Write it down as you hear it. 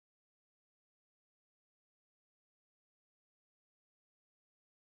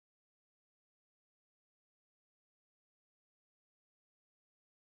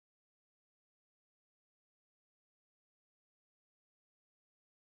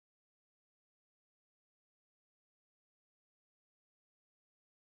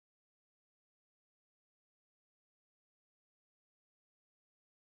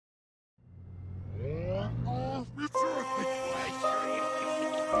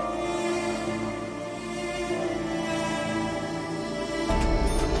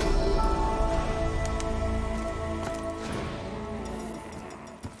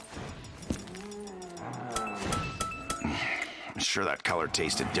Sure that color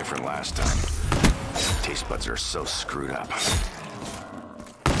tasted different last time. Taste buds are so screwed up.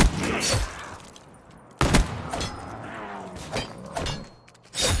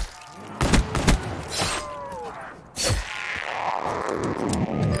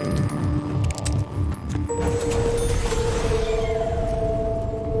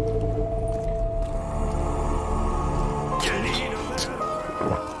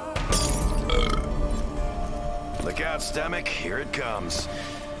 Look out, stomach. Here it comes.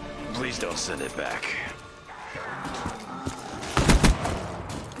 Please don't send it back.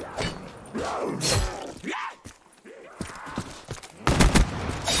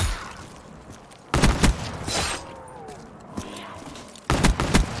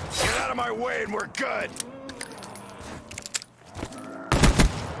 Get out of my way and we're good.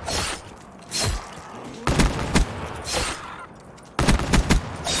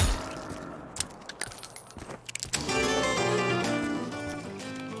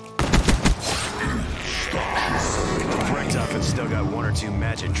 Still got one or two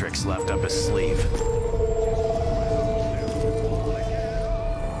magic tricks left up his sleeve.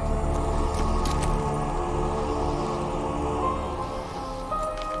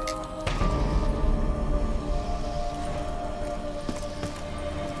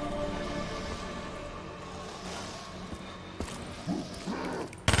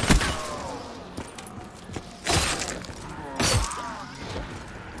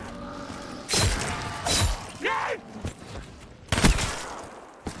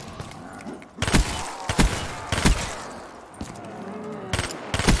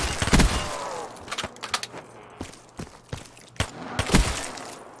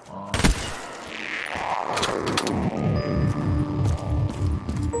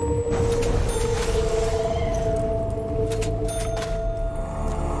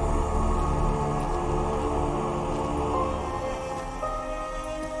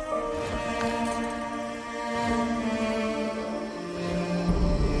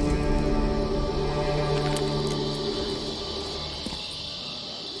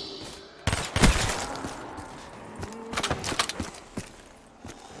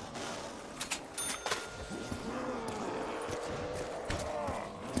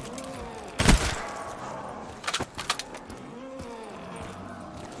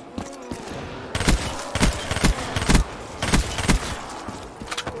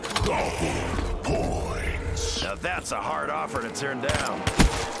 Now that's a hard offer to turn down.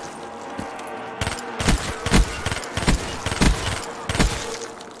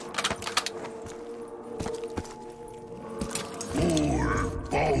 More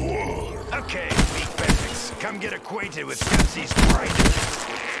power. Okay, meat bags, come get acquainted with Pepsi's grinders.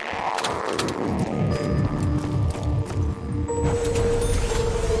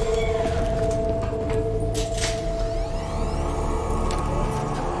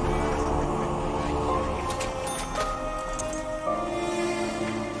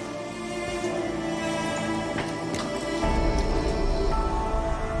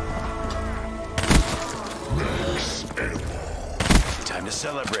 Time to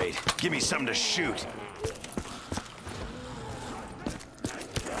celebrate. Give me something to shoot.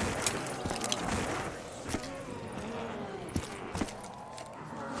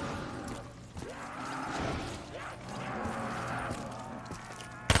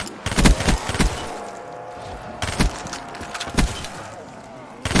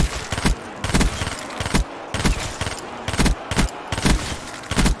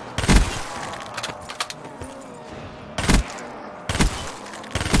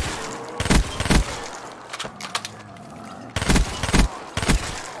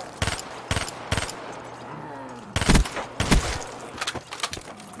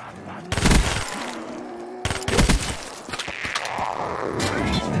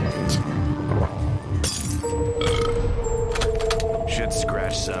 Should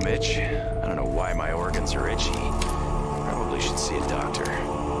scratch some itch. I don't know why my organs are itchy. Probably should see a doctor.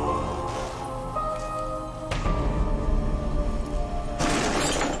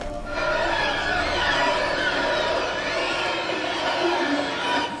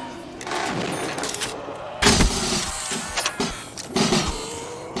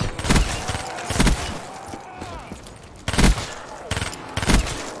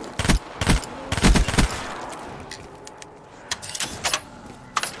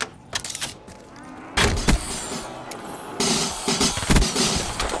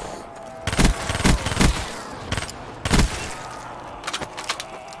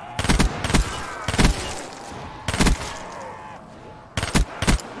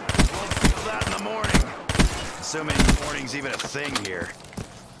 Assuming morning's even a thing here.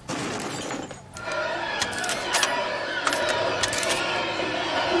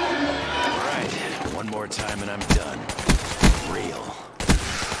 time and I'm done. Real.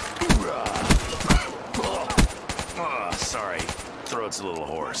 Oh, sorry. Throat's a little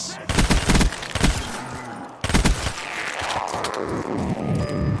hoarse.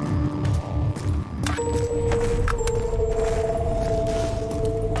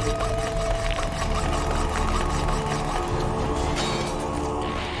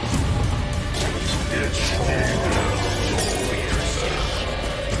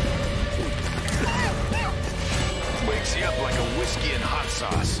 Wakes you up like a whiskey and hot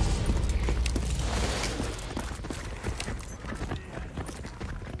sauce.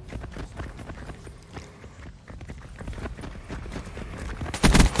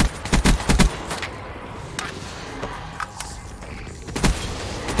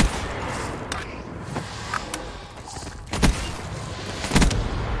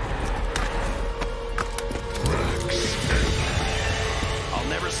 I'll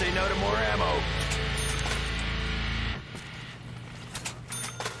never say no to more ammo.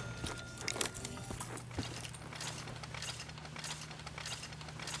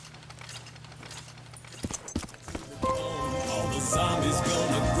 All the zombies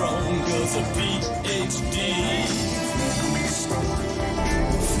gonna groan 'cause of PhD.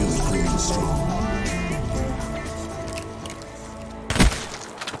 Feel green strong.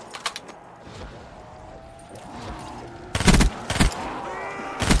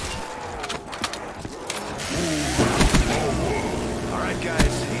 Alright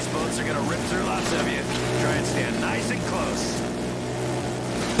guys, these boats are gonna rip through lots of you. Try and stand nice and close.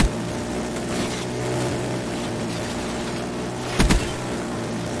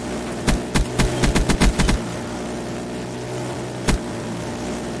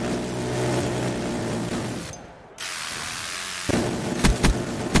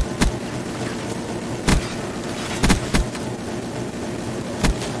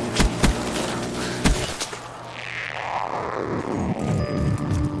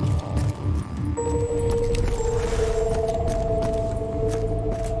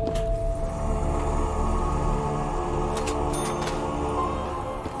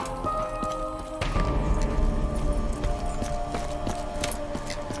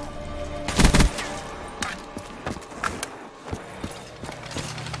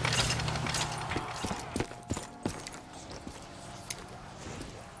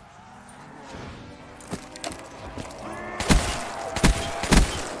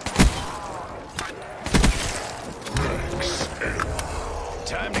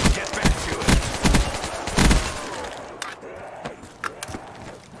 Time to get back to it.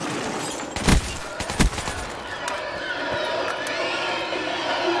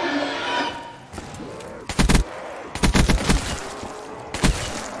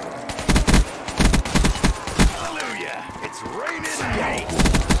 Hallelujah! It's raining yay!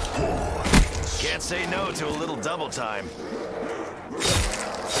 Can't say no to a little double time.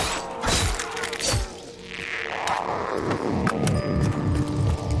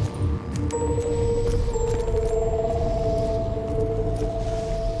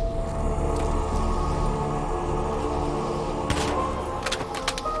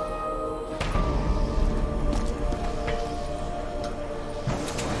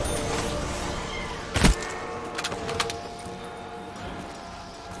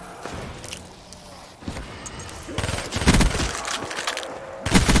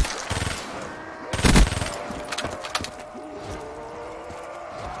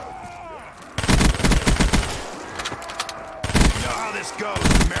 This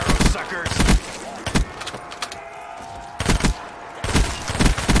goes, marrow suckers.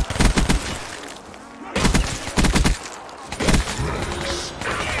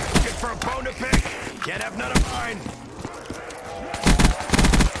 Good for a bone to pick. Can't have none of mine.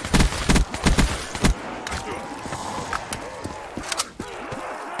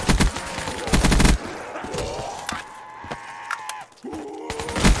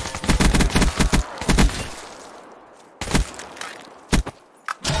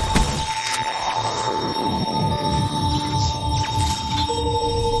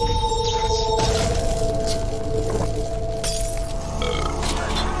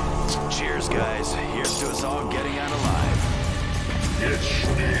 Cheers, guys. Here's to us all getting out alive. Here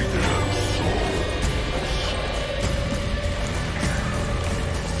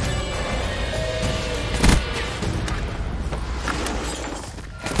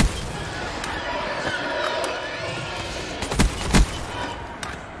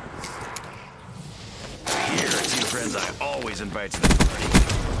are two friends I always invite to the party.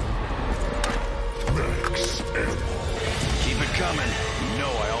 Keep it coming. You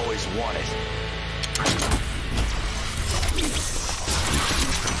know I always want it.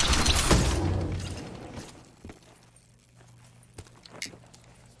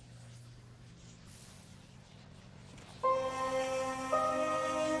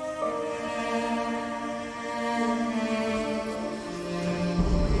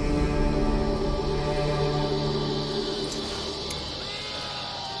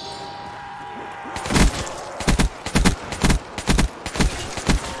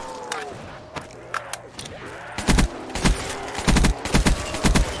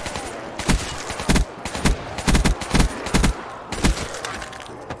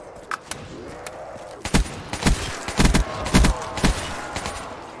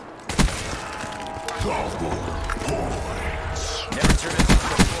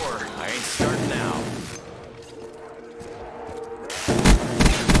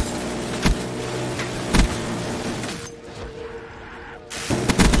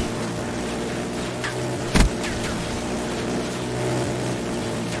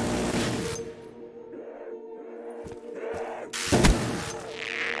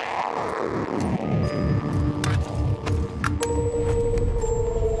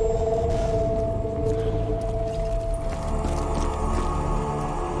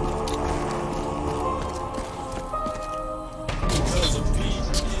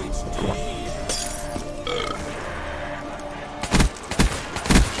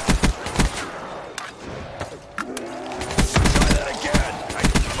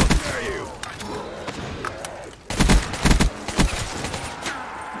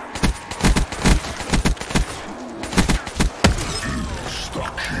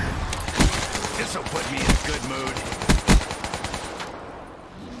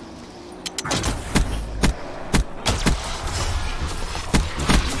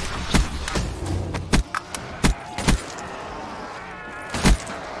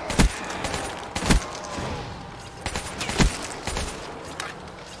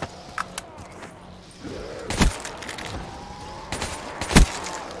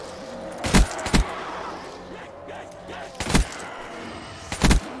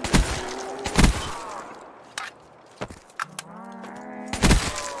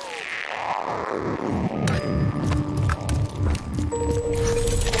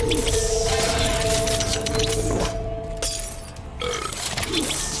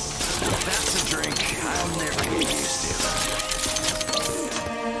 That's a drink I'll never get used to.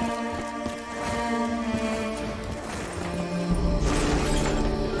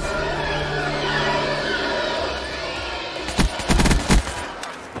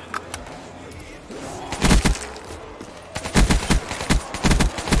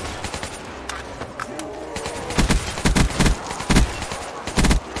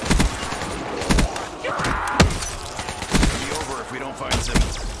 If we don't find some,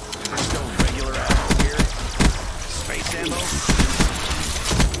 there's still regular ammo here. Space ammo.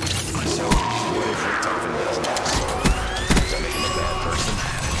 So, what if Richtofen doesn't ask? Does that make him a bad person?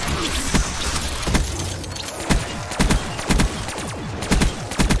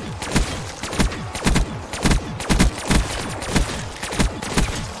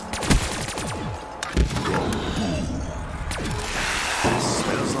 This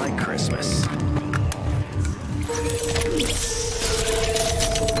smells like Christmas.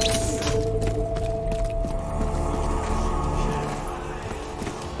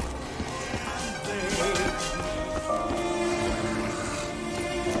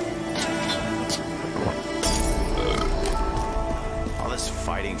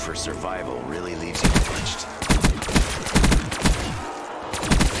 Fighting for survival really leaves you pinched.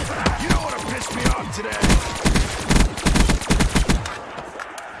 You know what pissed me off today?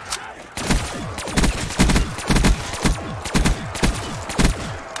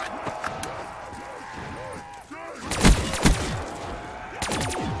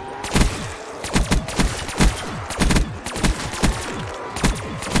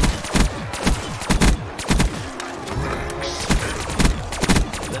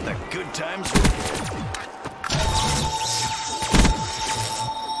 Good times.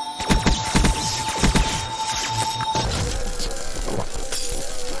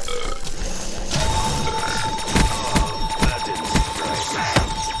 That didn't seem right.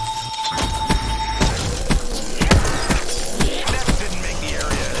 That didn't make the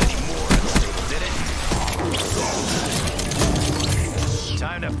area any more unstable, did it?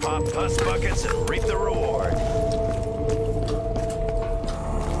 Time to pop pus buckets and reap the reward.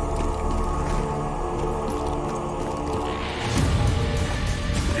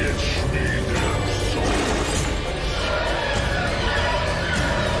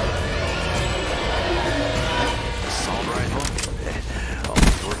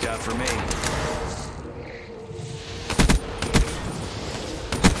 For me.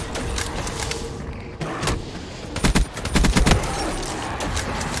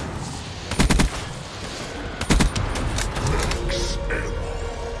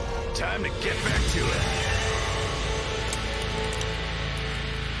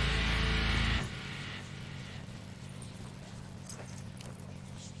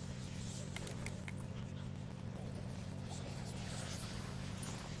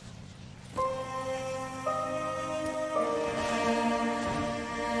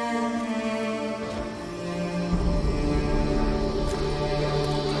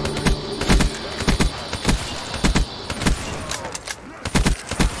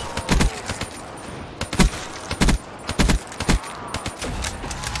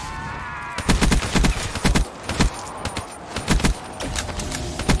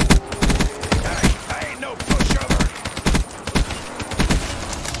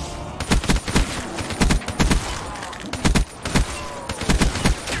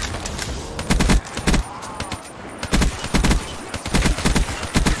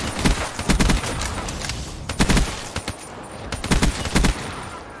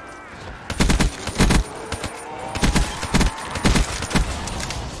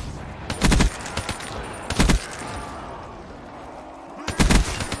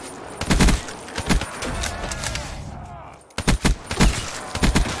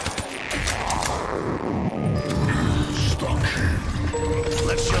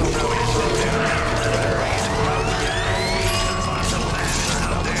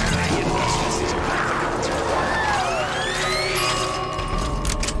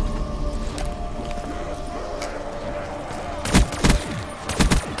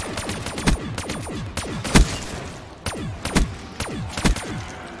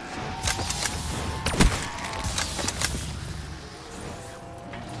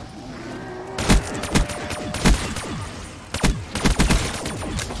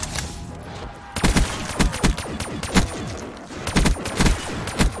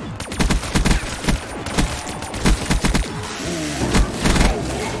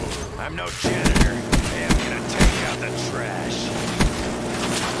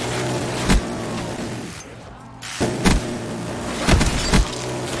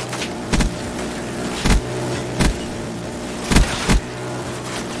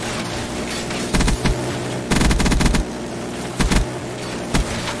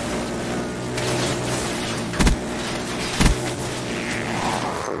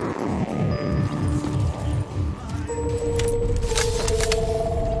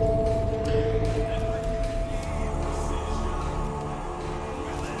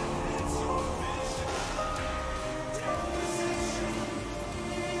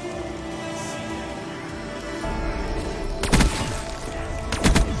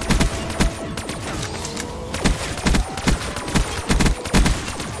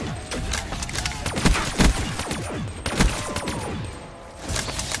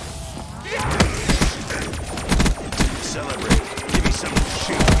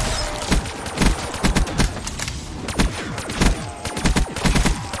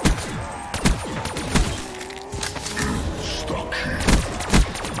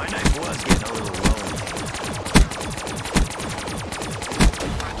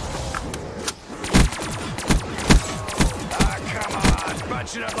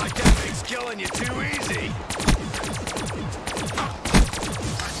 Bunching up like that makes killing you too easy.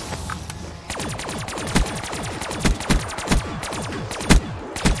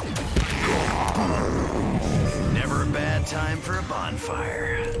 Never a bad time for a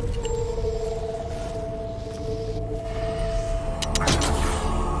bonfire.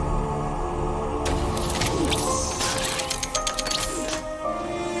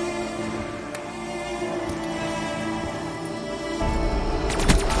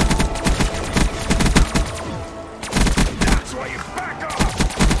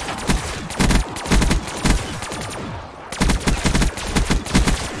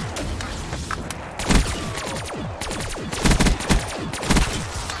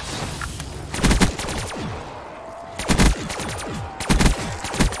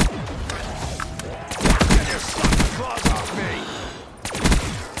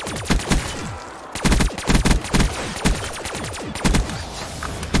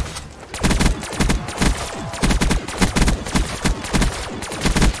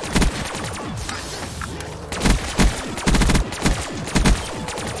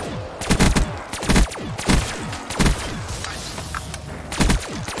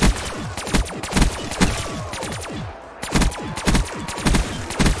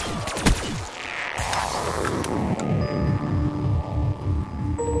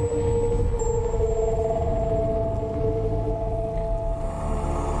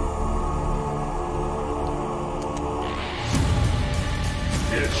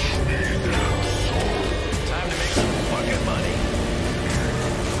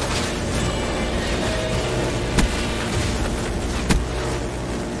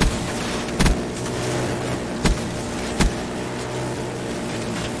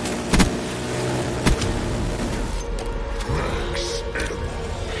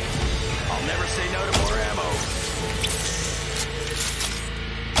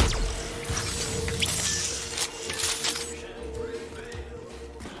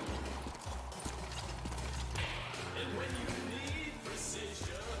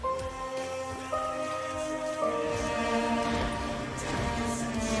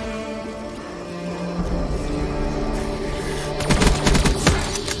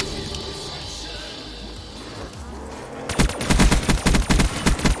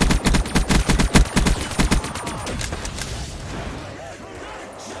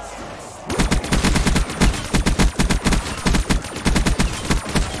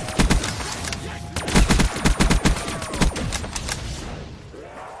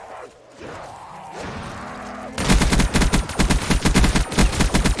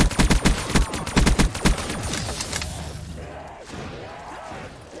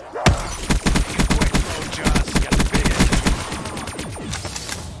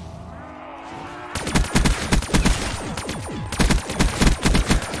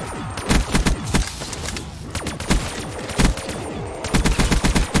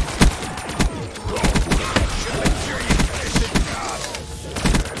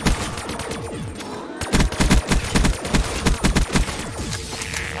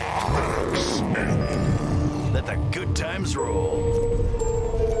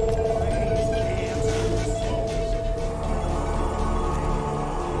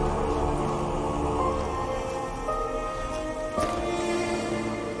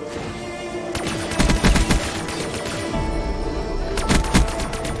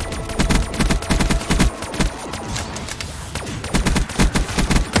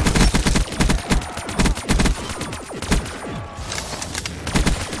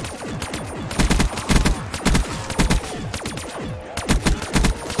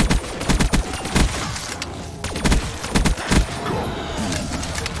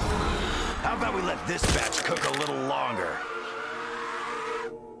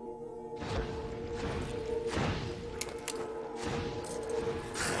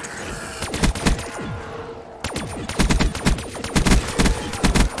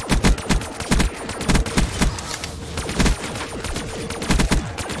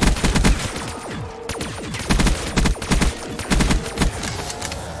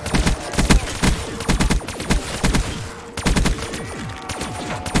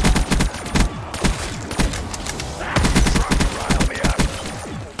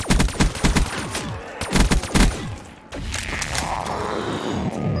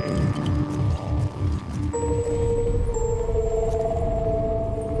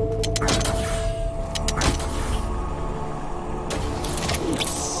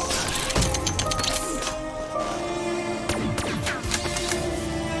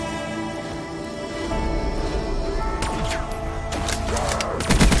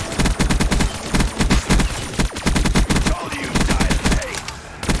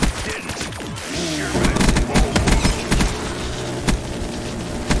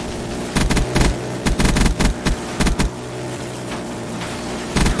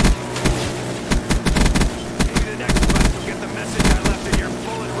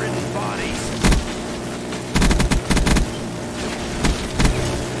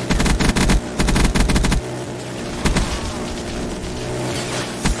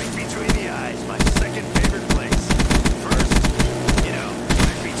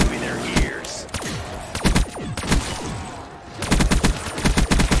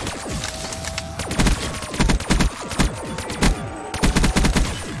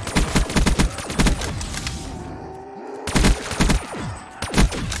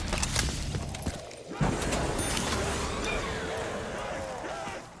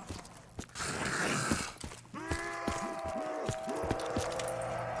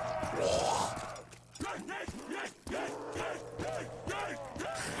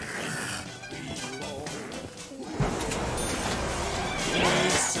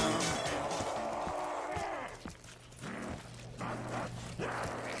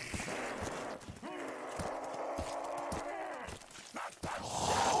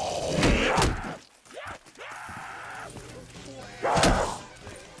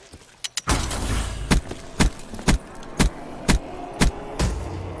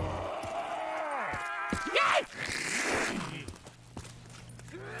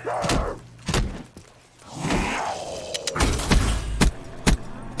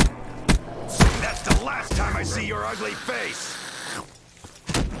 That's the last time I see your ugly face!